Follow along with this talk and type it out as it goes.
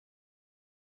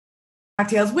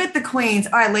Cocktails with the queens.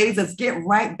 All right, ladies, let's get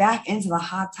right back into the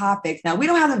hot topics. Now, we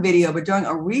don't have the video, but during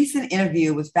a recent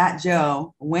interview with Fat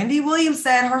Joe, Wendy Williams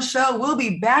said her show will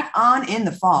be back on in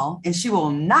the fall, and she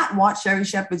will not watch Sherri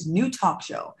Shepherd's new talk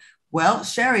show. Well,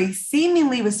 Sherri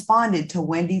seemingly responded to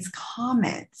Wendy's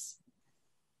comments.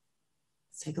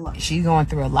 Let's take a look. She's going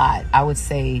through a lot. I would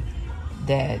say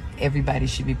that everybody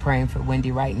should be praying for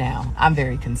Wendy right now. I'm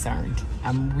very concerned.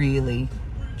 I'm really,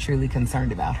 truly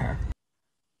concerned about her.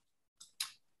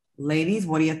 Ladies,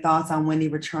 what are your thoughts on Wendy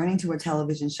returning to her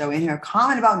television show? In her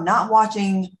comment about not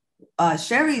watching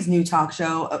Sherri's new talk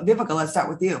show, Vivica, let's start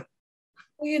with you.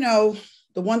 Well, you know,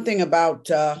 the one thing about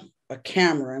a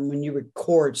camera, and when you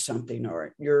record something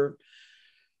or you're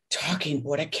talking,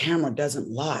 boy, that camera doesn't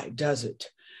lie, does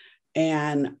it?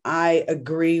 And I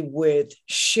agree with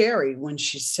Sherri when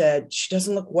she said she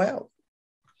doesn't look well.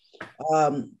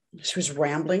 She was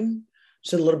rambling.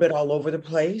 She's a little bit all over the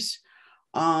place.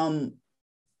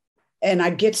 And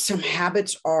I get some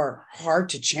habits are hard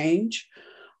to change.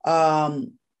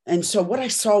 And so what I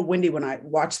saw Wendy when I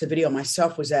watched the video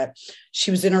myself was that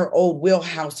she was in her old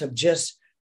wheelhouse of just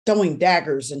throwing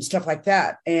daggers and stuff like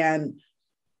that. And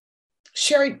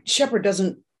Sherri Shepherd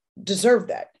doesn't deserve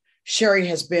that. Sherri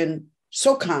has been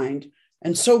so kind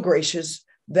and so gracious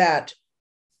that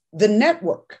the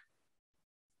network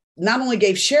not only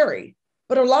gave Sherri,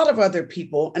 but a lot of other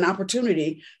people an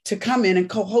opportunity to come in and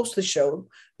co-host the show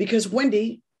because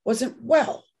Wendy wasn't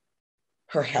well,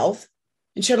 her health,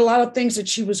 and she had a lot of things that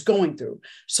she was going through.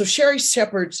 So Sherri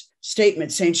Shepherd's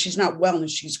statement saying she's not well and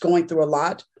she's going through a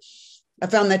lot, I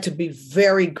found that to be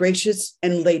very gracious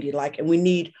and ladylike, and we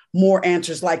need more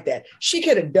answers like that. She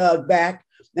could have dug back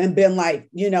and been like,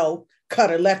 you know,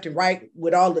 cut her left and right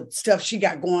with all the stuff she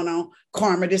got going on,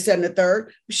 karma, this, that, and the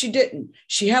third. But she didn't.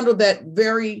 She handled that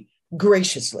very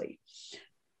graciously.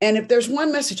 And if there's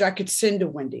one message I could send to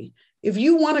Wendy, if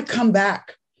you want to come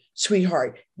back,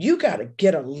 sweetheart, you got to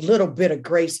get a little bit of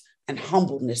grace and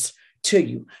humbleness to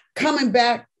you. Coming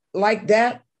back like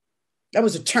that, that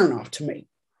was a turnoff to me.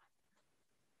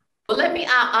 Well, let me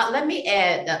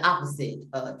add the opposite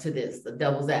to this, the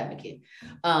devil's advocate,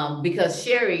 because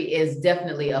Sherri is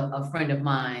definitely a friend of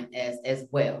mine as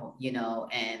well, you know,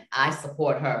 and I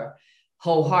support her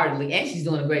wholeheartedly, and she's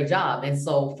doing a great job. And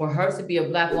so for her to be a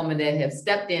Black woman that has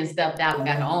stepped in, stepped out, and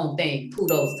got her own thing,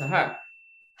 kudos to her.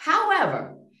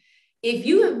 However, if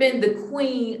you have been the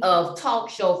queen of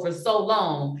talk show for so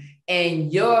long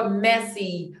and your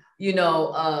messy, you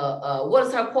know, what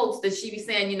is her quotes that she be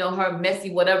saying, you know, her messy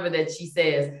whatever that she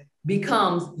says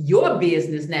becomes your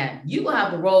business now, you gonna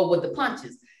have to roll with the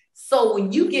punches. So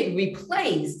when you get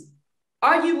replaced,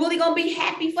 are you really going to be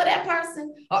happy for that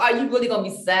person? Or are you really going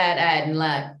to be sad-eyed and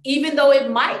like, even though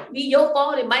it might be your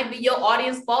fault, it might be your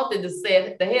audience fault that just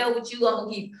said, the hell with you, I'm going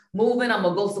to keep moving, I'm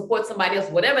going to go support somebody else,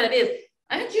 whatever that is.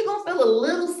 Aren't you going to feel a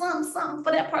little something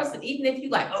for that person, even if you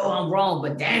like, oh, I'm wrong,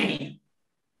 but dang.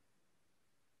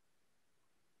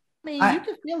 I mean, you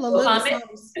can feel a little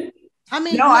something. I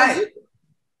mean, no,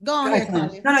 go on ahead,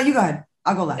 Claudia. No, you go ahead.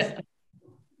 I'll go last.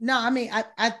 No, I mean,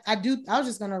 I do. I was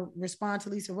just going to respond to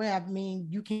Lisa Ray. I mean,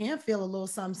 you can feel a little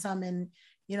something, and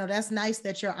you know, that's nice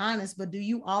that you're honest, but do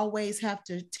you always have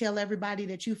to tell everybody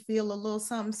that you feel a little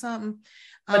something?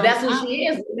 But that's what she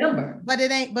is, remember. But it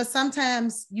ain't, but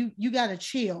sometimes you got to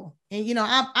chill. And, you know,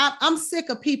 I'm sick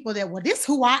of people that, well, this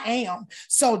who I am.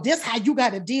 So this how you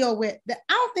got to deal with that.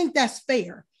 I don't think that's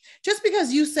fair. Just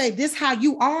because you say this how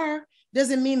you are,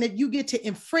 doesn't mean that you get to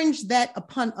infringe that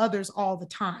upon others all the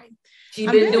time. She's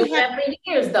been doing that for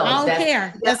years, though. I don't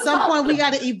care. At some point, we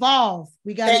got to evolve.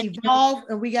 We got to evolve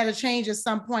and we got to change at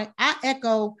some point. I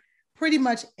echo pretty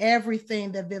much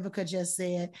everything that Vivica just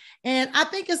said. And I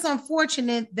think it's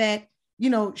unfortunate that, you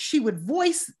know, she would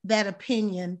voice that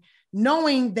opinion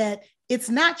knowing that it's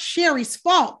not Sherri's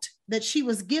fault that she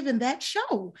was given that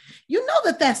show. You know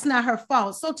that that's not her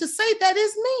fault. So to say that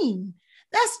is mean.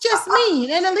 That's just mean.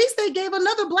 And at least they gave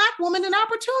another Black woman an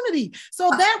opportunity. So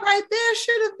that right there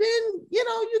should have been, you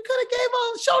know, you could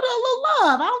have showed her a little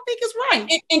love. I don't think it's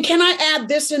right. And can I add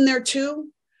this in there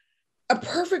too? A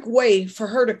perfect way for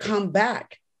her to come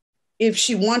back, if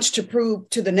she wants to prove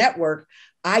to the network,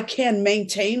 I can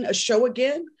maintain a show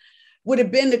again, would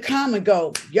have been to come and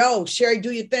go, yo, Sherri,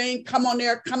 do your thing. Come on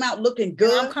there. Come out looking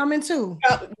good. And I'm coming too.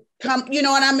 Come, you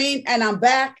know what I mean? And I'm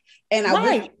back and I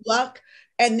wish you luck.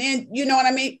 And then, you know what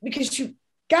I mean? Because you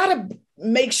got to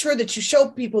make sure that you show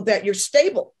people that you're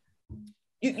stable.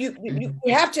 You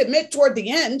have to admit toward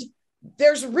the end,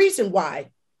 there's a reason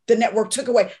why the network took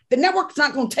away. The network's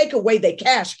not going to take away their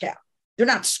cash cow. They're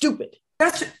not stupid.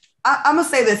 I'm going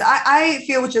to say this. I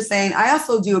feel what you're saying. I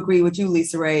also do agree with you,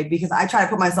 Lisa Ray, because I try to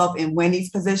put myself in Wendy's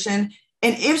position.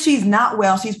 And if she's not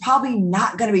well, she's probably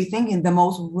not going to be thinking the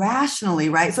most rationally,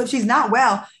 right? So if she's not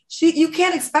well, you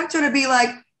can't expect her to be like,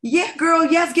 yeah, girl,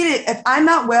 yes, get it. If I'm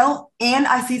not well and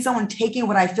I see someone taking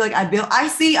what I feel like I built, I'm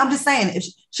just saying, if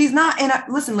she's not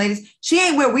listen, ladies, she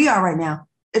ain't where we are right now.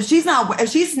 If she's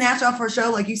snatched off her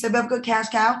show, like you said, Bev, cash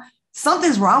cow,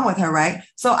 something's wrong with her, right?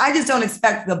 So I just don't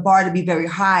expect the bar to be very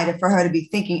high for her to be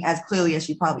thinking as clearly as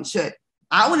she probably should.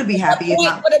 I wouldn't be happy.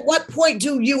 But at what point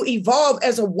do you evolve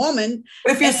as a woman?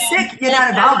 If you're sick, you're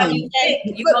not evolving.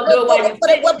 But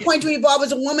at what point do you evolve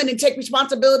as a woman and take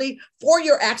responsibility for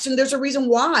your action? There's a reason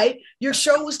why your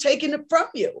show was taken from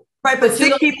you. Right, but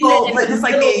sick people, but just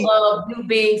like me. Of you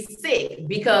being sick,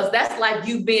 because that's like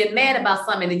you being mad about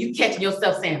something and you catching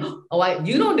yourself saying, oh,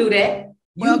 you don't do that.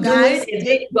 You do it, and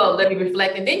then you go, let me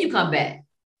reflect, and then you come back.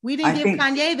 We didn't give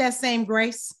Kanye that same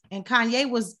grace, and Kanye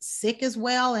was sick as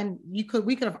well, and we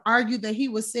could have argued that he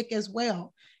was sick as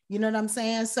well. You know what I'm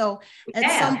saying? So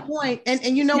at some point,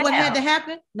 and you know what had to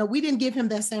happen? No, we didn't give him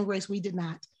that same grace. We did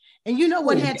not. And you know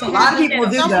what had to happen? A lot of people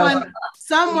do.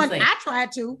 Someone I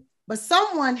tried to, but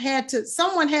someone had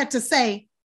to say,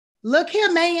 look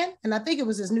here, man. And I think it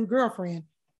was his new girlfriend.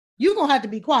 You're gonna have to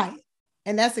be quiet.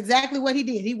 And that's exactly what he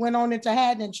did. He went on into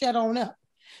hiding and shut on up.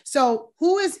 So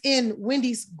who is in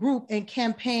Wendy's group and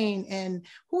campaign, and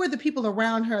who are the people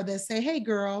around her that say, hey,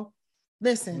 girl,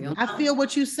 listen, I feel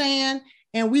what you're saying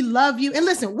and we love you. And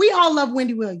listen, we all love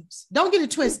Wendy Williams. Don't get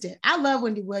it twisted. I love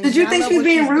Wendy Williams. Did you think she's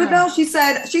being rude though? She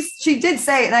said, she did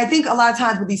say, and I think a lot of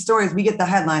times with these stories, we get the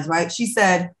headlines, right? She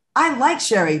said, I like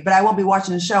Sherri, but I won't be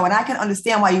watching the show. And I can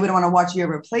understand why you wouldn't want to watch your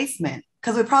replacement,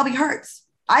 because it probably hurts.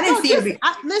 I didn't see it.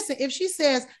 Listen, if she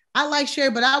says, I like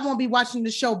Sherri, but I won't be watching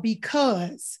the show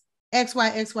because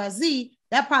XYZ,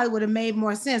 that probably would have made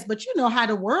more sense. But you know how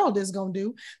the world is going to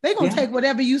do. They're going to take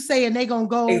whatever you say and they're going to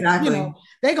go,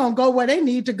 they're going to go where they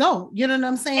need to go. You know what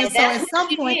I'm saying? And so at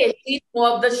some point, she's more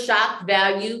of the shock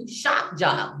value shock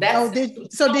job. Did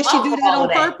she do that on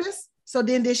purpose? So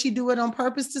then did she do it on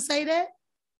purpose to say that?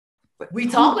 We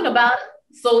talking about it.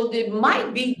 So it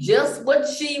might be just what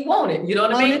she wanted. You know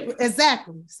what I mean?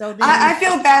 Exactly. So I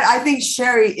feel bad. I think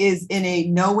Sherri is in a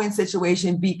no-win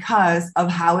situation because of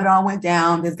how it all went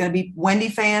down. There's going to be Wendy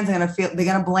fans are going to feel they're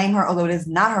going to blame her, although it is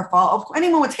not her fault. Of course,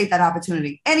 anyone would take that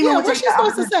opportunity. What's she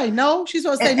supposed to say? No, she's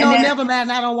supposed to say no. Never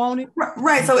mind. I don't want it.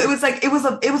 Right. So it was like it was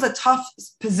a tough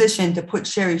position to put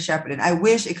Sherri Shepherd in. I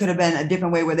wish it could have been a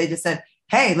different way where they just said,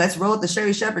 "Hey, let's roll with the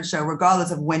Sherri Shepherd show,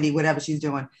 regardless of Wendy, whatever she's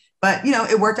doing." But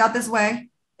it worked out this way.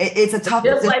 It's a tough.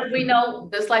 Just like we know,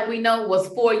 what's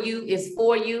for you is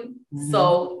for you. Mm-hmm.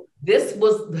 So this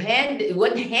wasn't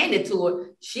handed to her.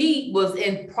 She was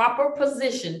in proper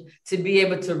position to be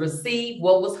able to receive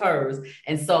what was hers.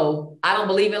 And so I don't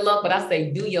believe in luck, but I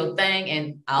say do your thing,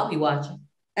 and I'll be watching.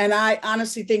 And I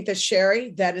honestly think that Sherri,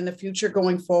 that in the future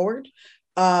going forward,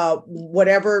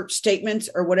 whatever statements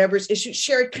or whatever is issued,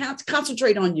 Sherri,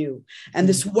 concentrate on you and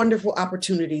this wonderful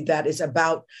opportunity that is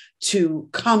about to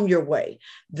come your way,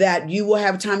 that you will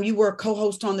have time. You were a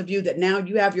co-host on The View, that now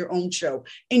you have your own show.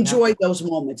 Enjoy those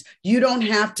moments. You don't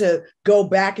have to go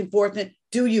back and forth. And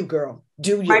do you, girl?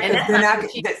 Do you? Right,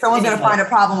 someone's going to find a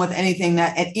problem with anything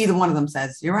that either one of them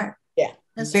says. You're right. Yeah.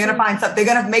 They're going to find something.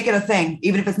 They're going to make it a thing,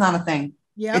 even if it's not a thing.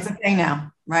 Yeah, it's a thing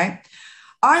now, right?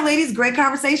 All right, ladies, great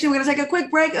conversation. We're going to take a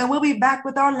quick break and we'll be back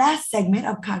with our last segment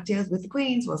of Cocktails with the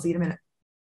Queens. We'll see you in a minute.